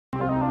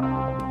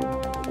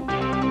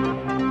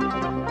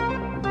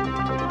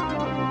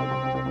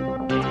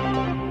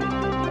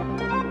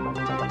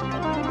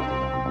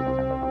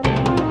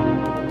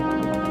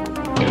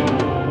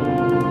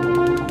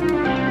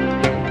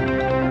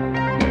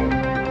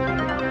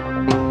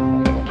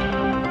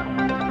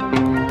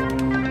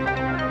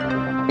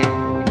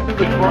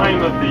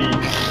prime of the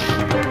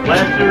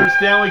last year's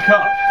Stanley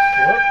Cup.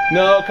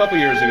 No, a couple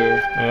years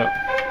ago. Yeah.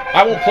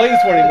 I won't play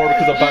this one anymore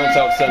because of Bounce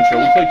Out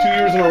Central. We played 2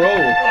 years in a row.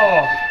 Oh,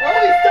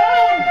 he's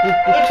down!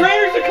 The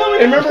trainers are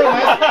coming. And remember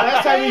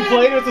last time we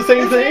played, it was the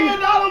same thing?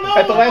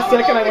 At the last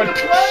second, I went,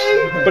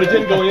 but it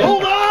didn't go in.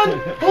 Hold on,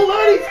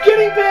 he's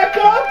getting back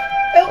up.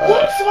 It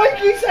looks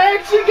like he's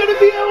actually going to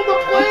be able to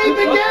play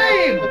the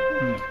game.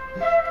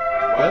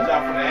 Watch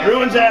out for that.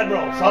 Bruins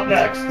Admirals up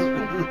next.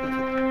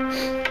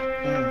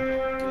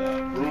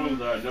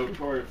 Bruins are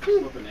notorious for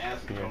slipping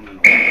acid on the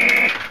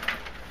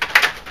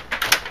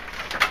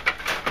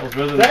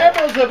The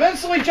Admirals have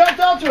instantly jumped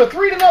out to a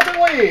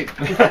 3-0 lead.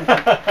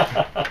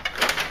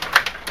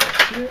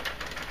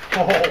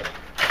 Oh.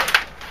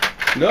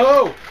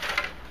 No!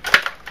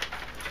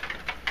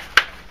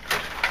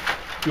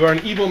 You are an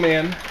evil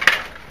man.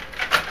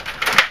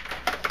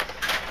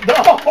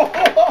 No!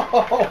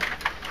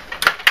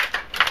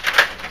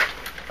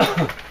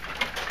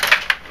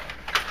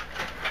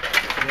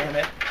 Damn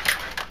it.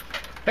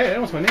 Hey,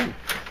 that was my name.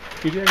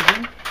 You did it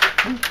again?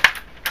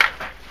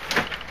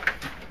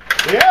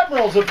 The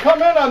Admirals have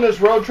come in on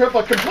this road trip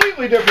a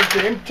completely different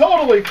team,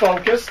 totally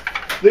focused.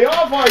 The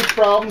off-ice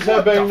problems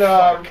have been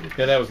yeah,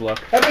 that was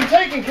luck. have been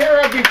taken care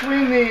of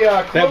between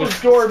the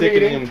closed-door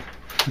meeting.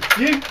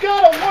 You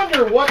gotta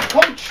wonder what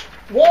Coach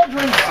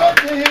Waldron said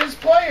to his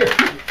players.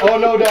 Oh,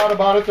 no doubt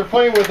about it. They're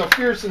playing with a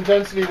fierce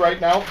intensity right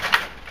now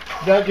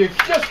that you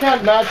just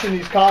can't match in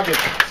these Coggett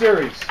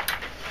series.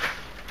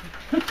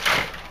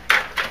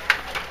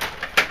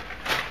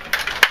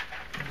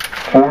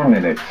 4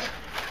 minutes.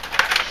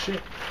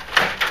 Shit.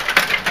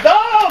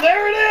 Oh,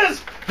 there it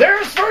is!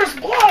 There's first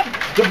blood!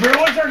 The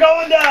Bruins are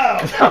going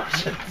down!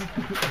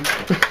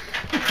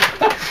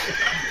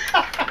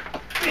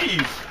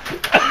 Jeez.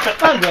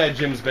 I'm glad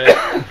Jim's back.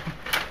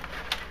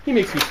 He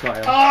makes me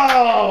smile.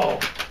 Oh!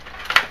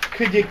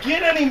 Could you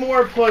get any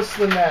more puss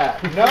than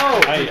that?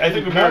 No. I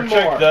think we better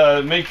check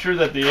make sure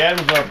that the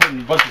Admirals aren't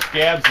putting a bunch of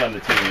scabs on the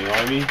team, you know what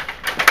I mean?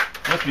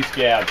 Must be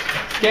scabs.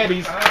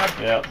 Scabbies.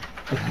 Yeah.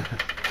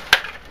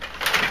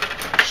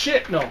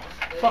 Shit, no.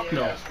 Fuck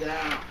no.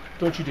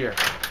 Don't you dare.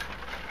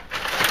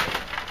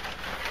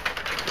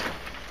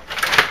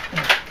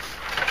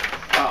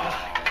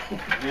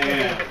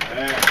 man.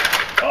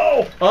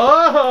 Oh!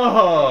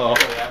 Oh!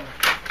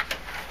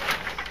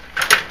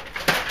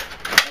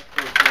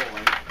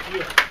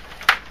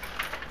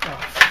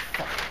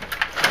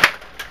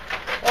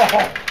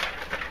 Oh!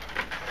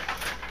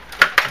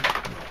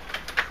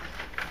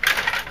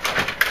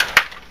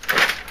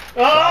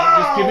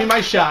 Just give me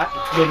my shot.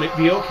 It'll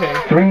be okay.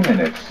 3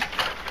 minutes.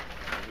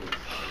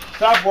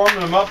 Stop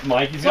warming him up,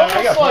 Mike. I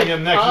got to play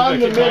him next. He's going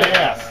to kick my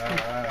ass.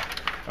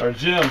 Or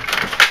Jim.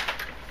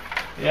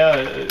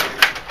 Yeah.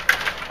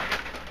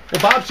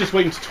 Well, Bob's just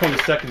waiting 20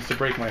 seconds to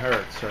break my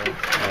heart, so.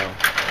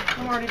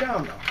 I'm already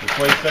down, though. The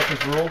 20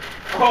 seconds rule?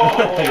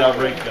 Oh! I'll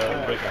break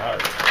a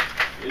heart.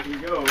 Here you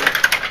go.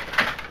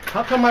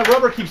 How come my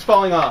rubber keeps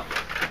falling off?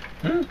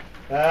 Don't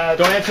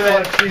answer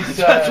that.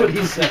 That's what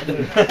he said.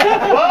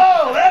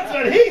 Whoa, that's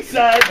what he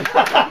said.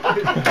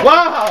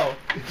 Wow!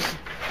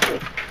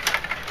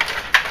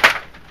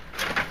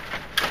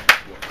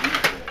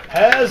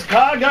 Has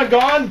Kaga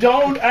gone?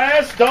 Don't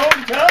ask,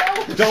 don't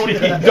tell. Don't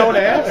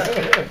ask.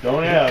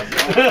 Don't ask.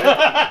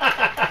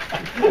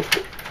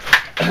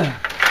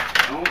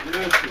 Don't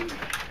listen.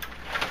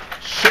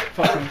 Shit,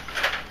 fucking.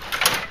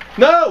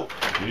 No!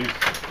 Jeez.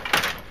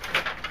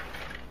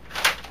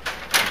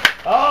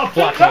 Oh,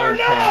 Flat Victor, tire.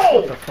 no!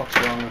 What the fuck's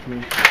wrong with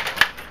me?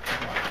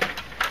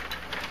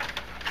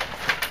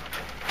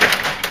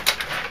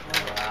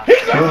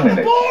 He's on the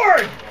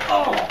board!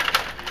 Oh!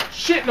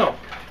 Shit, no!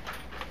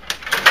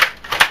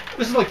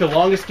 This is like the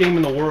longest game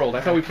in the world.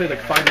 I thought we played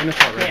like 5 minutes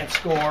already. Can't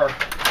score.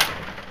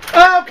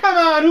 Oh, come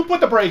on! Who put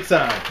the brakes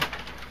on?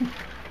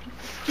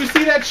 Did you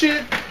see that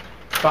shit?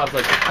 Bob's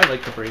like, I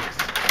like the brakes.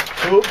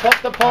 Who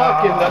put the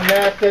puck in the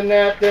net, the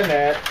net, the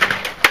net?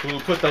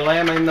 Who put the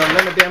lamb in the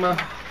lemma-damma?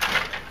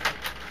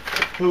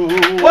 Who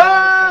was What?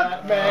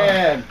 that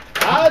man?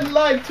 I'd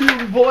like to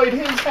avoid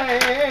his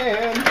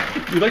hand.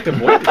 You like to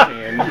avoid his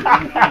hand.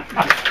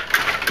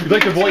 You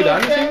like to avoid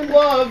on his hand?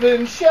 Love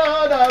and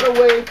shut out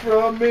away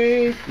from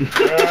me.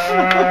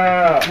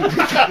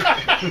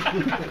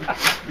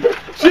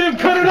 Jim,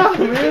 cut it off,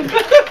 man.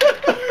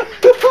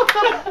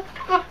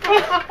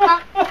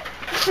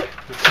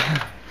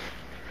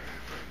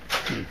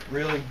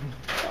 Really?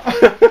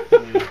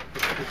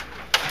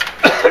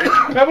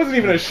 That wasn't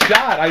even a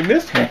shot. I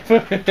missed half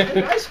of it.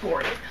 I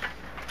scored it.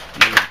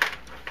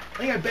 I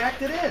think I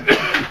backed it in.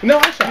 No,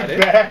 I shot it.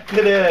 Backed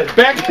it in.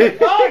 Backed it.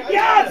 Oh,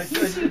 yes!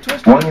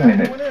 1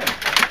 minute.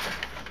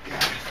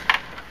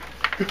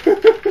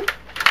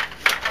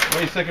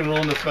 20-second rule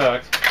in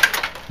effect.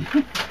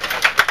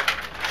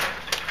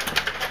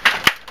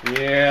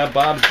 Yeah,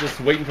 Bob's just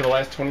waiting for the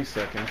last 20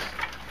 seconds.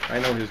 I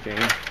know his game.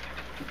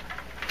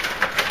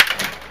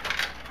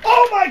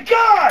 Oh my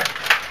God!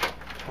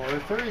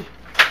 4-3.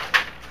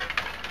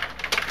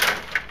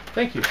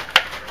 Thank you.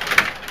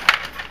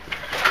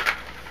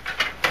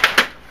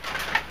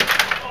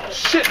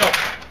 Shit, no.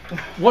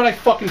 What'd I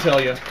fucking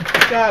tell you?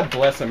 God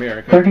bless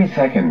America. 30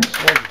 seconds. It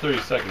was a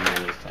 30-second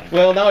rule this time.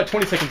 Well, now at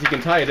 20 seconds you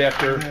can tie it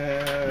after.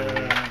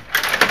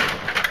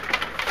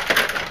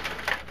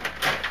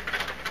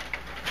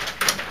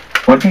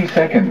 20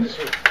 seconds.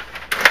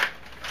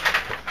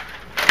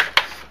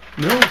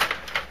 No.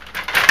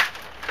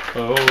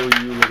 Oh,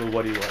 you little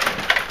whatty what.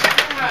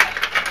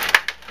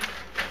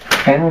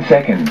 10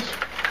 seconds.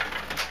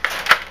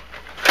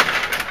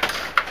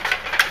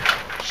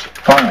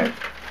 5,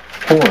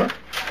 4,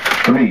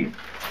 3,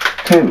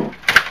 2,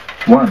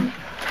 1.